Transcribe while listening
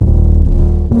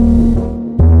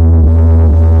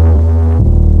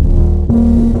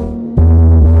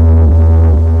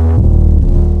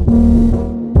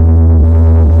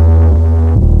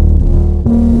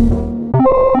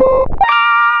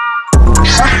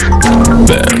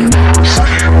bend,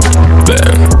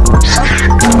 bend,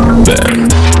 bend,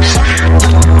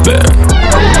 bend.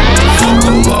 Fuck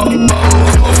a lot,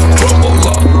 drop a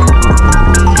lot,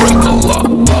 break a lot,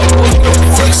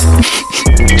 face.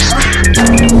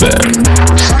 Bend,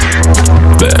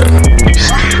 bend,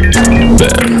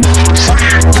 bend,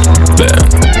 bend.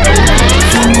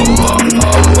 Fuck a lot,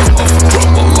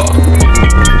 drop a lot,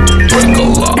 break a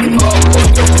lot,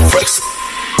 face.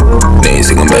 내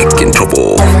인생은 back in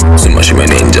trouble. 술 마시면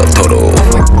인자 터로.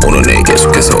 오늘 내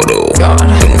계속해서도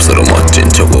똥스러 멋진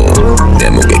척고. 내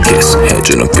목에 kiss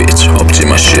해주는 bitch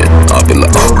없지만 shit. I'll be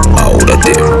like 아우라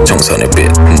딥 정산의 빛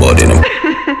머리는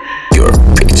Your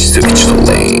bitch switch the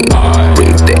lane.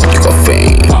 Bring that you got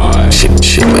fame.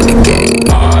 심심한 이 game.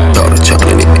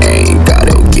 떨어져는 이 aim.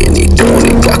 가려긴 이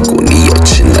돈이 갖고 네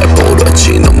여친 날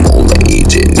보러지 넌 몰래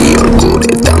이제 네 얼굴에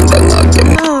당당하게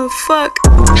Oh fuck.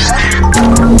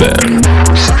 Bend,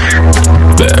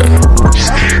 bend,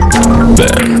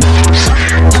 bend,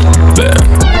 bend.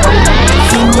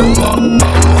 Fuck a lot,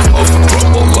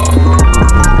 drop a lot,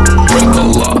 break a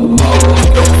lot,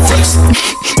 face.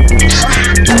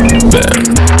 Bend,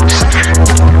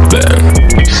 bend,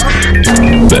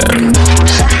 bend,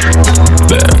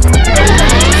 bend.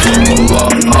 Fuck a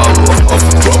lot,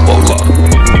 drop a lot,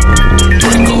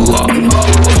 break a lot,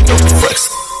 face.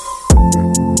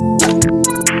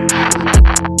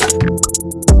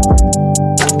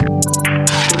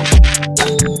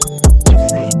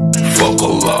 Fuck a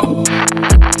lot,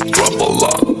 drop a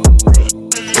lot,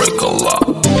 break a lot,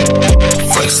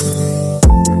 face.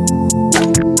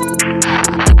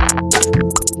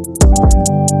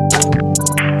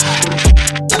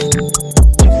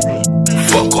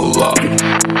 Fuck a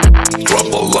lot.